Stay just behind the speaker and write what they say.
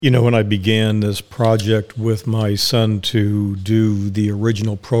When I began this project with my son to do the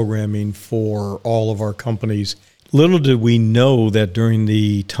original programming for all of our companies, little did we know that during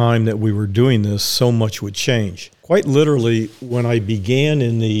the time that we were doing this, so much would change. Quite literally, when I began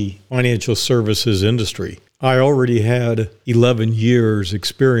in the financial services industry, I already had 11 years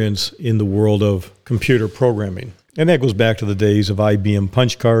experience in the world of computer programming. And that goes back to the days of IBM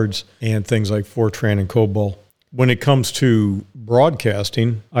punch cards and things like Fortran and COBOL. When it comes to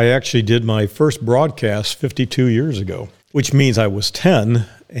broadcasting, I actually did my first broadcast 52 years ago, which means I was 10.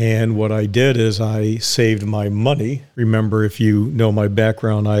 And what I did is I saved my money. Remember, if you know my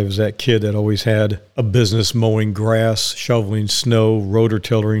background, I was that kid that always had a business mowing grass, shoveling snow,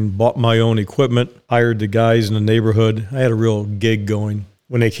 rototillering, bought my own equipment, hired the guys in the neighborhood. I had a real gig going.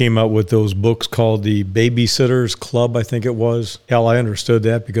 When they came out with those books called the Babysitters Club, I think it was. Hell, I understood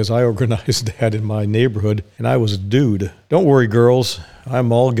that because I organized that in my neighborhood, and I was a dude. Don't worry, girls.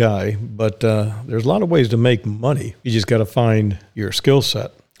 I'm all guy, but there's a lot of ways to make money. You just got to find your skill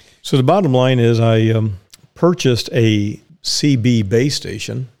set. So the bottom line is I purchased a CB base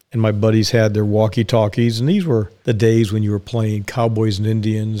station, and my buddies had their walkie-talkies, and these were the days when you were playing Cowboys and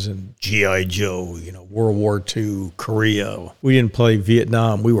Indians and G.I. Joe, World War II, Korea. We didn't play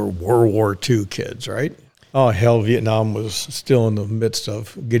Vietnam. We were World War II kids, right? Oh, hell, Vietnam was still in the midst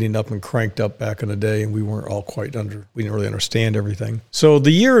of getting up and cranked up back in the day, and we weren't all we didn't really understand everything. So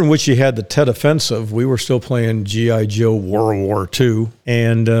the year in which you had the Tet Offensive, we were still playing G.I. Joe World War II,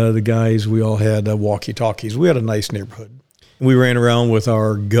 and the guys, we all had walkie-talkies. We had a nice neighborhood. We ran around with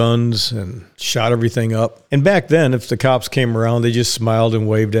our guns and shot everything up. And back then, if the cops came around, they just smiled and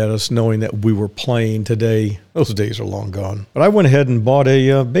waved at us, knowing that we were playing. Today, those days are long gone. But I went ahead and bought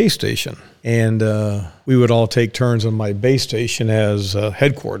a base station. And we would all take turns on my base station as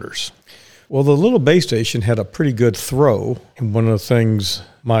headquarters. Well, the little base station had a pretty good throw. And one of the things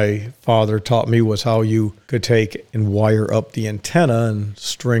my father taught me was how you could take and wire up the antenna and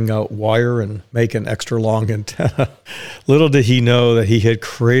string out wire and make an extra long antenna. Little did he know that he had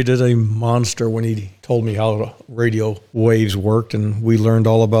created a monster when he told me how radio waves worked, and we learned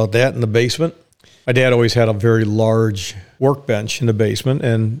all about that in the basement. My dad always had a very large workbench in the basement,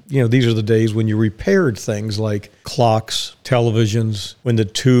 and these are the days when you repaired things like clocks, televisions. When the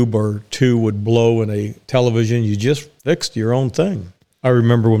tube or two would blow in a television, you just fixed your own thing. I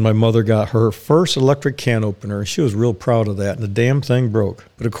remember when my mother got her first electric can opener, and she was real proud of that, and the damn thing broke.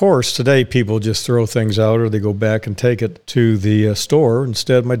 But of course, today people just throw things out or they go back and take it to the store.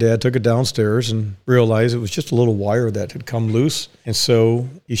 Instead, my dad took it downstairs and realized it was just a little wire that had come loose. And so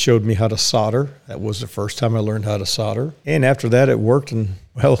he showed me how to solder. That was the first time I learned how to solder. And after that, it worked, and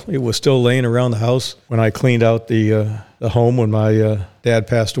well, it was still laying around the house when I cleaned out the home when my dad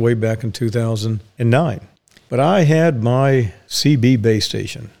passed away back in 2009. But I had my CB base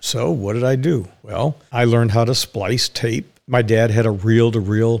station. So what did I do? Well, I learned how to splice tape. My dad had a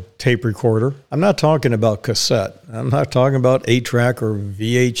reel-to-reel tape recorder. I'm not talking about cassette. I'm not talking about 8-track or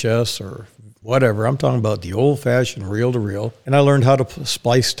VHS or whatever. I'm talking about the old-fashioned reel-to-reel. And I learned how to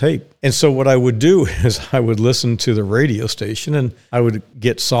splice tape. And so what I would do is I would listen to the radio station, and I would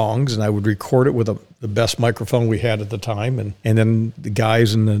get songs, and I would record it with the best microphone we had at the time. And then the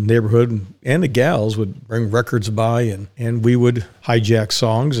guys in the neighborhood and the gals would bring records by, and we would hijack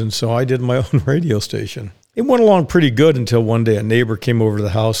songs. And so I did my own radio station. It went along pretty good until one day a neighbor came over to the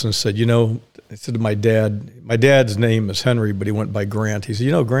house and said, I said to my dad's name is Henry, but he went by Grant. He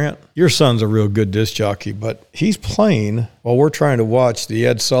said, Grant, your son's a real good disc jockey, but he's playing while we're trying to watch the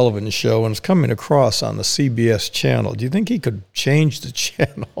Ed Sullivan Show, and it's coming across on the CBS channel. Do you think he could change the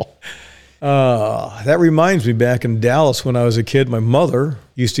channel? That reminds me, back in Dallas when I was a kid, my mother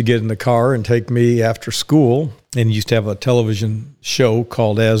used to get in the car and take me after school, and used to have a television show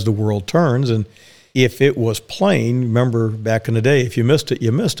called As the World Turns. And if it was playing, remember back in the day, if you missed it,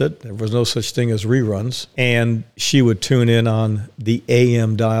 you missed it. There was no such thing as reruns. And she would tune in on the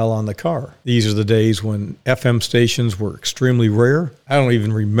AM dial on the car. These are the days when FM stations were extremely rare. I don't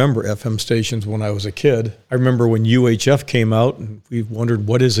even remember FM stations when I was a kid. I remember when UHF came out, and we wondered,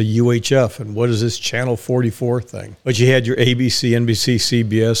 what is a UHF and what is this Channel 44 thing? But you had your ABC, NBC,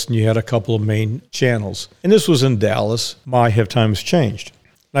 CBS, and you had a couple of main channels. And this was in Dallas. My have times changed.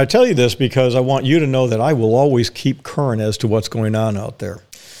 And I tell you this because I want you to know that I will always keep current as to what's going on out there.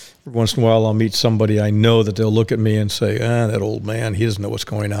 Every once in a while, I'll meet somebody I know that they'll look at me and say, that old man, he doesn't know what's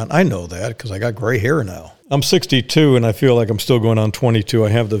going on. I know that because I got gray hair now. I'm 62, and I feel like I'm still going on 22. I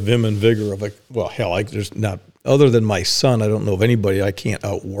have the vim and vigor of there's not, other than my son, I don't know of anybody I can't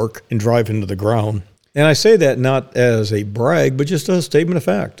outwork and drive into the ground. And I say that not as a brag, but just a statement of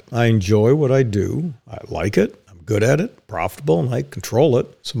fact. I enjoy what I do. I like it. good at it, profitable, and I control it,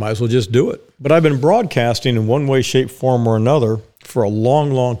 so might as well just do it. But I've been broadcasting in one way, shape, form, or another for a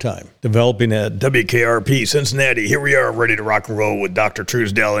long, long time. Developing at WKRP Cincinnati. Here we are, ready to rock and roll with Dr.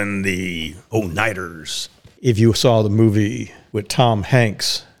 Truesdell and the O'Nighters. If you saw the movie with Tom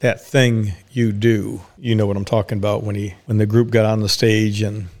Hanks, That Thing You Do, you know what I'm talking about when the group got on the stage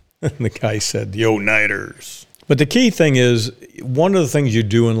and the guy said, the O'Nighters. But the key thing is, one of the things you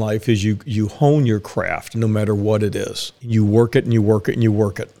do in life is you hone your craft no matter what it is. You work it and you work it and you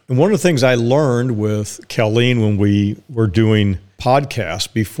work it. And one of the things I learned with Colleen when we were doing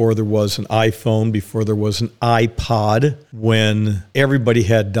podcasts before there was an iPhone, before there was an iPod, when everybody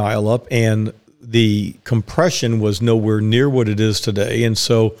had dial-up and the compression was nowhere near what it is today. And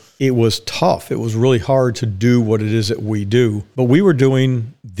so it was tough. It was really hard to do what it is that we do. But we were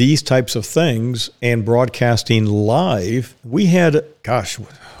doing these types of things and broadcasting live. We had,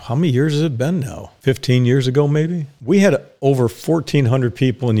 how many years has it been now? 15 years ago, maybe? We had over 1,400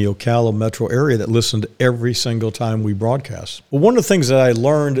 people in the Ocala metro area that listened every single time we broadcast. Well, one of the things that I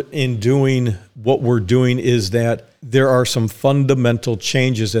learned in doing what we're doing is that there are some fundamental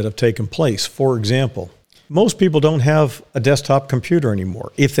changes that have taken place. For example, most people don't have a desktop computer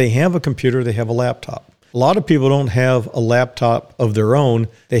anymore. If they have a computer, they have a laptop. A lot of people don't have a laptop of their own.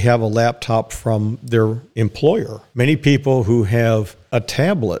 They have a laptop from their employer. Many people who have a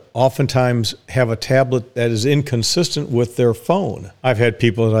tablet oftentimes have a tablet that is inconsistent with their phone. I've had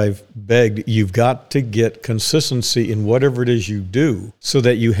people that I've begged, you've got to get consistency in whatever it is you do so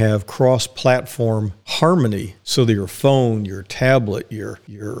that you have cross-platform harmony so that your phone, your tablet, your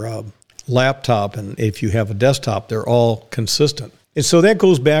laptop, and if you have a desktop, they're all consistent. And so that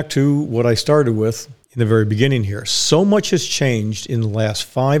goes back to what I started with in the very beginning here. So much has changed in the last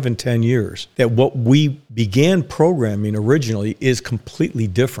 5 and 10 years that what we began programming originally is completely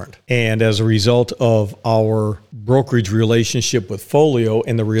different. And as a result of our brokerage relationship with Folio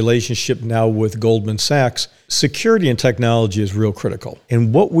and the relationship now with Goldman Sachs, security and technology is real critical.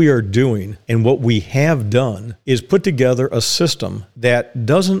 And what we are doing and what we have done is put together a system that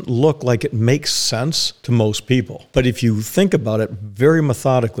doesn't look like it makes sense to most people. But if you think about it very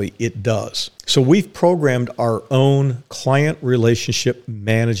methodically, it does. So we've programmed our own client relationship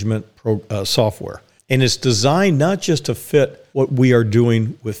management software. And it's designed not just to fit what we are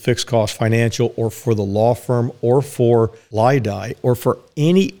doing with Fixed Cost Financial or for the law firm or for LiDi or for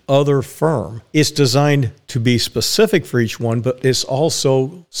any other firm. It's designed to be specific for each one, but it's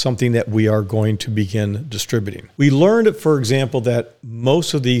also something that we are going to begin distributing. We learned, for example, that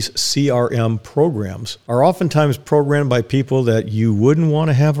most of these CRM programs are oftentimes programmed by people that you wouldn't want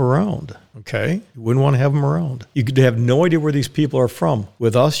to have around. Okay? You wouldn't want to have them around. You could have no idea where these people are from.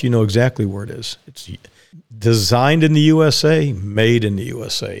 With us, you know exactly where it is. It's designed in the USA, made in the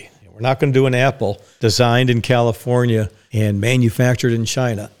USA. We're not going to do an Apple designed in California and manufactured in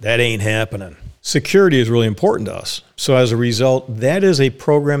China. That ain't happening. Security is really important to us. So as a result, that is a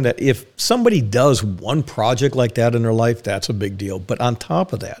program that if somebody does one project like that in their life, that's a big deal. But on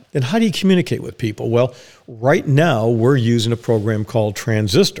top of that, then how do you communicate with people? Well, right now we're using a program called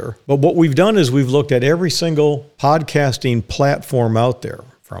Transistor. But what we've done is we've looked at every single podcasting platform out there,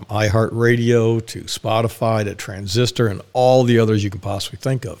 from iHeartRadio to Spotify to Transistor and all the others you can possibly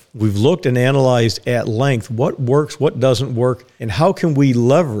think of. We've looked and analyzed at length what works, what doesn't work, and how can we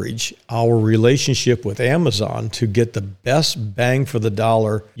leverage our relationship with Amazon to get the best bang for the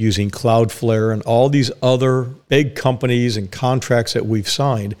dollar using Cloudflare and all these other big companies and contracts that we've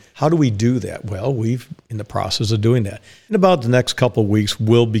signed. How do we do that? Well, we've in the process of doing that. In about the next couple of weeks,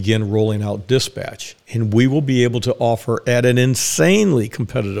 we'll begin rolling out Dispatch, and we will be able to offer at an insanely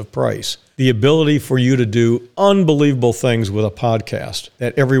competitive price the ability for you to do unbelievable things with a podcast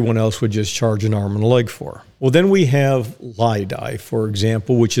that everyone else would just charge an arm and a leg for. Well, then we have LiDi, for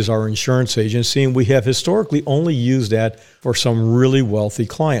example, which is our insurance agency, and we have historically only used that for some really wealthy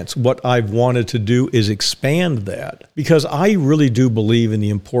clients. What I've wanted to do is expand that because I really do believe in the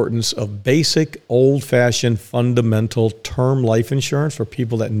importance of basic, old-fashioned, fundamental term life insurance for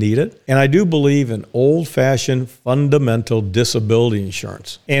people that need it. And I do believe in old-fashioned, fundamental disability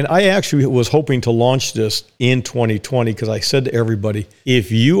insurance. And I actually was hoping to launch this in 2020 because I said to everybody,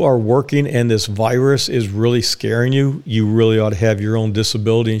 if you are working and this virus is really scaring you, you really ought to have your own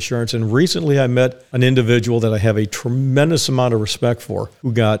disability insurance. And recently I met an individual that I have a tremendous amount of respect for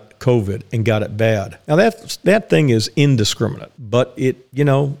who got COVID and got it bad. Now that thing is indiscriminate, but it,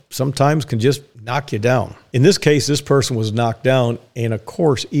 sometimes can just knock you down. In this case, this person was knocked down. And of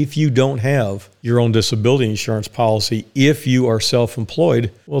course, if you don't have your own disability insurance policy, if you are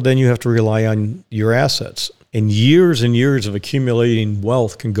self-employed, well, then you have to rely on your assets. And years of accumulating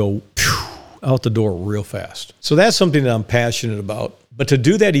wealth can go out the door real fast. So that's something that I'm passionate about. But to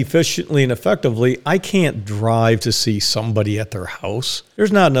do that efficiently and effectively, I can't drive to see somebody at their house.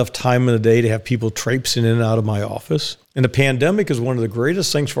 There's not enough time in the day to have people traipsing in and out of my office. And the pandemic is one of the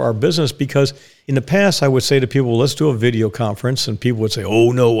greatest things for our business because in the past, I would say to people, well, let's do a video conference. And people would say,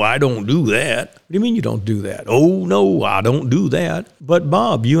 oh, no, I don't do that. What do you mean you don't do that? Oh, no, I don't do that. But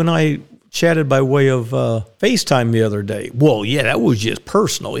Bob, you and I chatted by way of FaceTime the other day. Well, yeah, that was just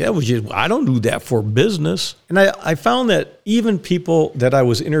personal. I don't do that for business. And I found that even people that I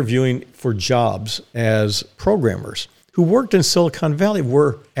was interviewing for jobs as programmers who worked in Silicon Valley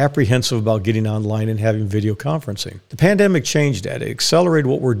were apprehensive about getting online and having video conferencing. The pandemic changed that. It accelerated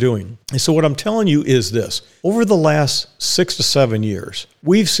what we're doing. And so what I'm telling you is this. Over the last 6 to 7 years,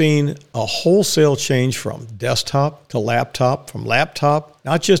 we've seen a wholesale change from desktop to laptop, from laptop,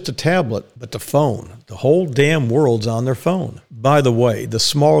 not just to tablet, but to phone. The whole damn world's on their phone. By the way, the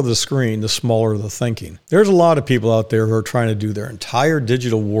smaller the screen, the smaller the thinking. There's a lot of people out there who are trying to do their entire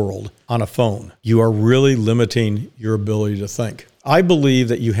digital world on a phone. You are really limiting your ability to think. I believe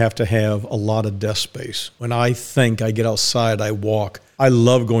that you have to have a lot of desk space. When I think, I get outside, I walk. I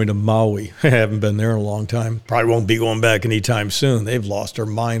love going to Maui. I haven't been there in a long time. Probably won't be going back anytime soon. They've lost their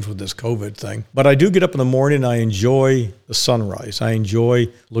minds with this COVID thing. But I do get up in the morning. I enjoy the sunrise. I enjoy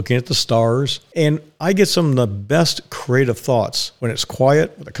looking at the stars. And I get some of the best creative thoughts when it's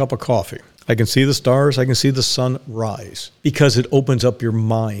quiet with a cup of coffee. I can see the stars. I can see the sun rise because it opens up your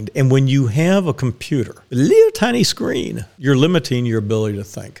mind. And when you have a computer, a little tiny screen, you're limiting your ability to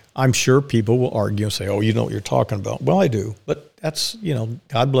think. I'm sure people will argue and say, oh, you know what you're talking about. Well, I do. But that's,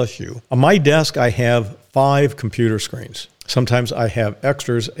 God bless you. On my desk, I have 5 computer screens. Sometimes I have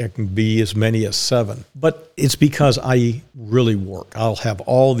extras. It can be as many as 7. But it's because I really work. I'll have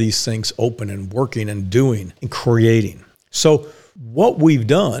all these things open and working and doing and creating. So what we've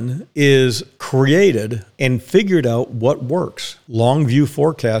done is created and figured out what works. Long view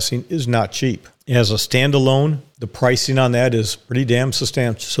forecasting is not cheap. As a standalone, the pricing on that is pretty damn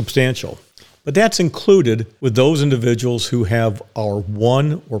substantial. But that's included with those individuals who have our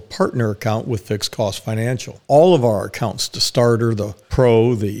one or partner account with Fixed Cost Financial. All of our accounts, the starter, the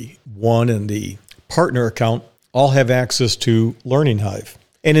pro, the one, and the partner account, all have access to Learning Hive.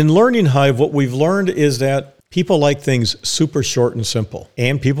 And in Learning Hive, what we've learned is that people like things super short and simple,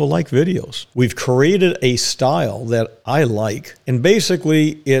 and people like videos. We've created a style that I like, and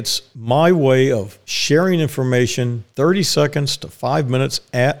basically it's my way of sharing information 30 seconds to 5 minutes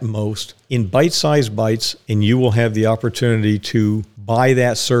at most in bite-sized bites, and you will have the opportunity to buy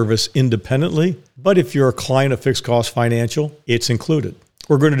that service independently. But if you're a client of Fixed Cost Financial, it's included.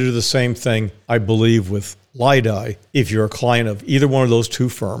 We're going to do the same thing, I believe, with LiDi. If you're a client of either one of those two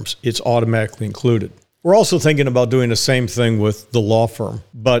firms, it's automatically included. We're also thinking about doing the same thing with the law firm.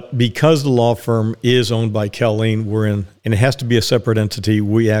 But because the law firm is owned by Colleen, and it has to be a separate entity,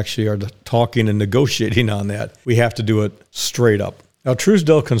 we actually are talking and negotiating on that. We have to do it straight up. Now,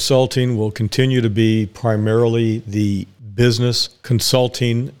 Truesdell Consulting will continue to be primarily the business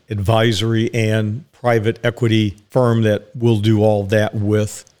consulting, advisory, and private equity firm that we'll do all that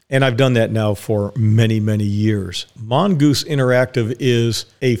with. And I've done that now for many, many years. Mongoose Interactive is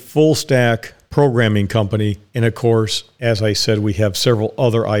a full stack programming company. And of course, as I said, we have several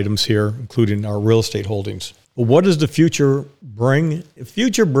other items here, including our real estate holdings. But what does the future bring? The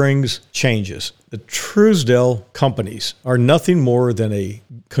future brings changes. The Truesdell Companies are nothing more than a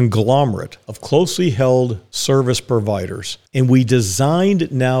conglomerate of closely held service providers. And we designed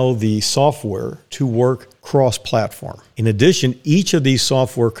now the software to work cross-platform. In addition, each of these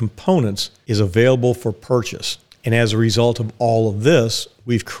software components is available for purchase. And as a result of all of this,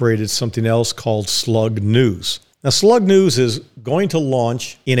 we've created something else called Slug News. Now, Slug News is going to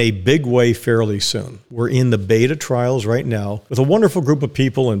launch in a big way fairly soon. We're in the beta trials right now with a wonderful group of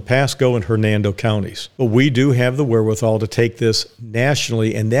people in Pasco and Hernando counties. But we do have the wherewithal to take this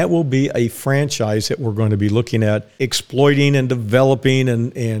nationally, and that will be a franchise that we're going to be looking at exploiting and developing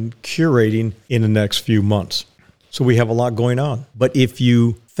and curating in the next few months. So we have a lot going on. But if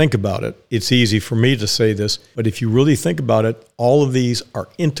you think about it, it's easy for me to say this, but if you really think about it, all of these are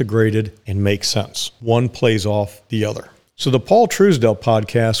integrated and make sense. One plays off the other. So the Paul Truesdell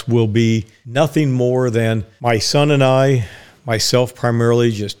podcast will be nothing more than my son and I, myself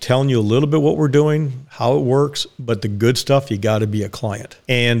primarily, just telling you a little bit what we're doing, how it works, but the good stuff, you got to be a client.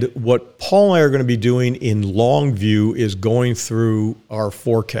 And what Paul and I are going to be doing in long view is going through our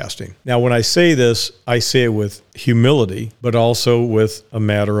forecasting. Now, when I say this, I say it with humility, but also with a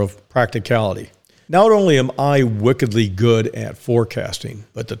matter of practicality. Not only am I wickedly good at forecasting,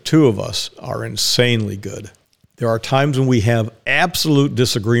 but the two of us are insanely good. There are times when we have absolute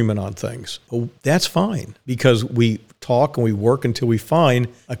disagreement on things. But that's fine because we talk and we work until we find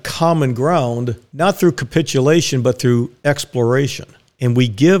a common ground, not through capitulation, but through exploration. And we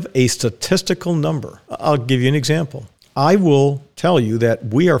give a statistical number. I'll give you an example. I will tell you that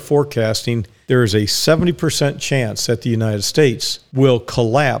we are forecasting there is a 70% chance that the United States will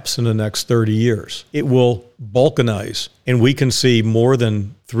collapse in the next 30 years. It will balkanize, and we can see more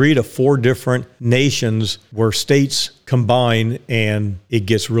than 3 to 4 different nations where states combine and it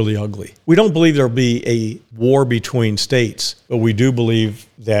gets really ugly. We don't believe there'll be a war between states, but we do believe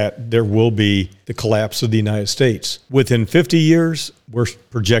that there will be the collapse of the United States. Within 50 years, we're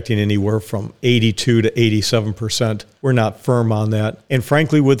projecting anywhere from 82 to 87%. We're not firm on that. And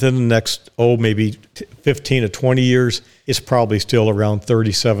frankly, within the next, maybe 15 to 20 years, it's probably still around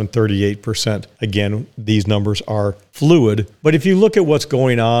 37, 38%. Again, these numbers are fluid. But if you look at what's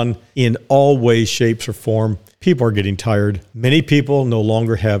going on in all ways, shapes, or form, people are getting tired. Many people no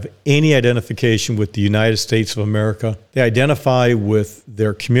longer have any identification with the United States of America. They identify with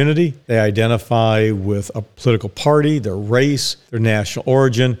their community. They identify with a political party, their race, their national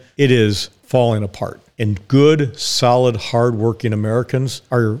origin. It is falling apart. And good, solid, hardworking Americans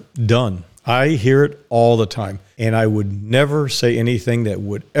are done. I hear it all the time. And I would never say anything that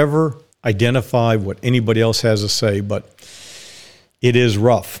would ever identify what anybody else has to say, but it is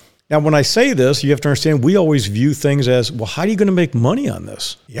rough. Now, when I say this, you have to understand we always view things as, well, how are you going to make money on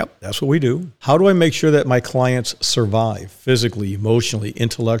this? Yep, that's what we do. How do I make sure that my clients survive physically, emotionally,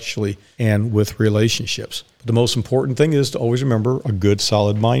 intellectually, and with relationships? But the most important thing is to always remember a good,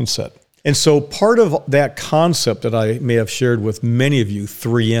 solid mindset. And so part of that concept that I may have shared with many of you,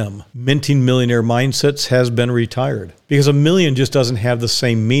 3M, minting millionaire mindsets, has been retired because a million just doesn't have the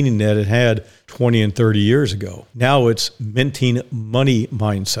same meaning that it had 20 and 30 years ago. Now it's minting money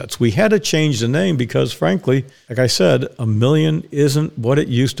mindsets. We had to change the name because, frankly, like I said, a million isn't what it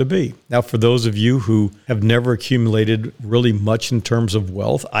used to be. Now, for those of you who have never accumulated really much in terms of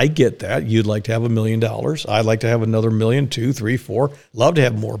wealth, I get that. You'd like to have $1 million. I'd like to have another million, 2, 3, 4. Love to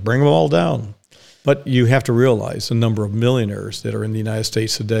have more. Bring them all down. But you have to realize the number of millionaires that are in the United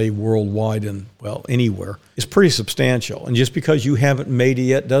States today, worldwide, and, well, anywhere, is pretty substantial. And just because you haven't made it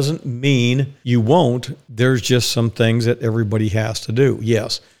yet doesn't mean you won't. There's just some things that everybody has to do.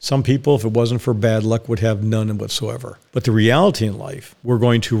 Yes, some people, if it wasn't for bad luck, would have none whatsoever. But the reality in life, we're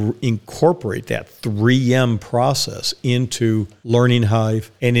going to incorporate that 3M process into Learning Hive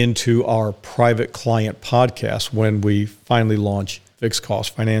and into our private client podcast when we finally launch Fixed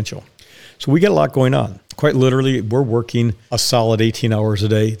Cost Financial. So we get a lot going on. Quite literally, we're working a solid 18 hours a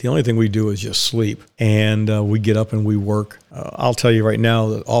day. The only thing we do is just sleep. And we get up and we work. I'll tell you right now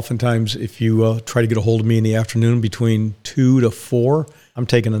that oftentimes if you try to get a hold of me in the afternoon between 2 to 4, I'm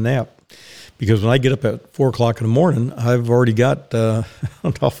taking a nap. Because when I get up at 4 o'clock in the morning, I've already got an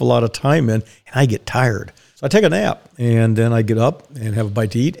awful lot of time in, and I get tired. So I take a nap, and then I get up and have a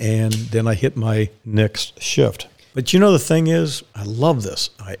bite to eat, and then I hit my next shift. But you know, the thing is, I love this.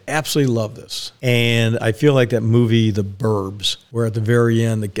 I absolutely love this. And I feel like that movie, The Burbs, where at the very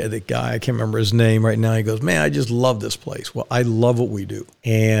end, the guy, I can't remember his name right now, he goes, man, I just love this place. Well, I love what we do.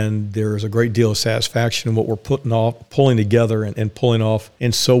 And there's a great deal of satisfaction in what we're pulling together and pulling off.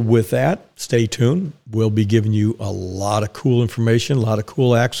 And so with that, stay tuned. We'll be giving you a lot of cool information, a lot of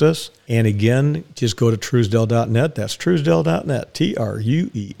cool access. And again, just go to Truesdell.net. That's Truesdell.net,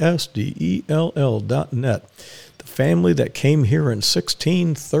 Truesdell.net. The family that came here in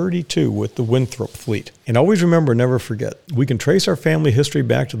 1632 with the Winthrop fleet. And always remember, never forget, we can trace our family history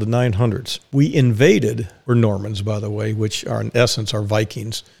back to the 900s. We invaded, we're Normans, by the way, which are in essence are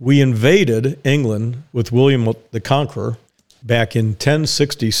Vikings. We invaded England with William the Conqueror back in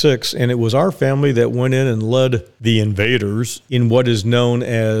 1066, and it was our family that went in and led the invaders in what is known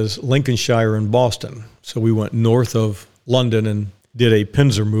as Lincolnshire and Boston. So we went north of London and did a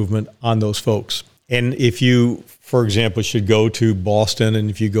pincer movement on those folks. And if you, for example, should go to Boston, and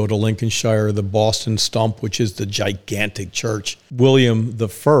if you go to Lincolnshire, the Boston Stump, which is the gigantic church, William the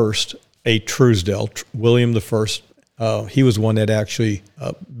First, a Truesdell, William the First, he was one that actually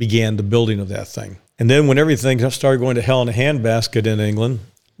began the building of that thing. And then when everything started going to hell in a handbasket in England,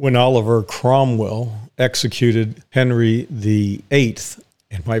 when Oliver Cromwell executed Henry VIII,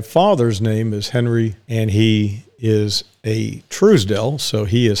 and my father's name is Henry, and he is a Truesdell, so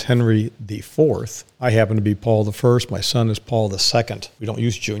he is Henry IV. I happen to be Paul I. My son is Paul II. We don't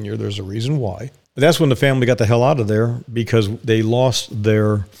use Junior. There's a reason why. But that's when the family got the hell out of there because they lost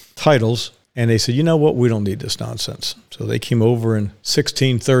their titles And they said, you know what, we don't need this nonsense. So they came over in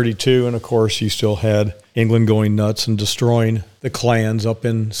 1632, and of course you still had England going nuts and destroying the clans up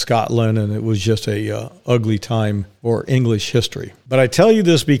in Scotland, and it was just a ugly time for English history. But I tell you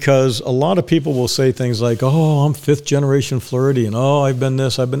this because a lot of people will say things like, oh, I'm fifth generation Floridian. Oh, I've been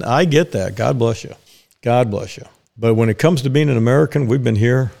this, I get that. God bless you. God bless you. But when it comes to being an American, we've been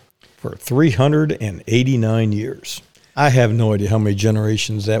here for 389 years. I have no idea how many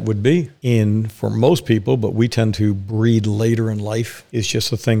generations that would be for most people, but we tend to breed later in life. It's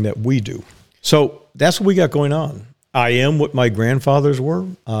just a thing that we do. So that's what we got going on. I am what my grandfathers were.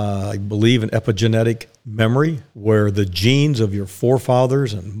 I believe in epigenetic memory, where the genes of your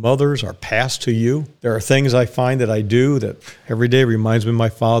forefathers and mothers are passed to you. There are things I find that I do that every day reminds me of my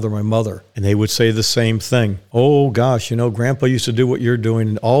father, my mother, and they would say the same thing. Oh gosh, Grandpa used to do what you're doing,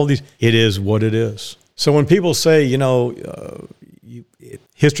 and all these, it is what it is. So when people say,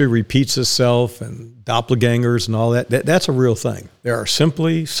 history repeats itself and doppelgangers and all that's a real thing. There are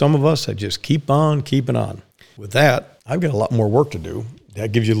simply some of us that just keep on keeping on. With that, I've got a lot more work to do.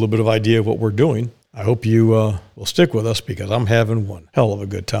 That gives you a little bit of idea of what we're doing. I hope you will stick with us because I'm having one hell of a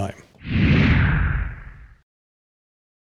good time.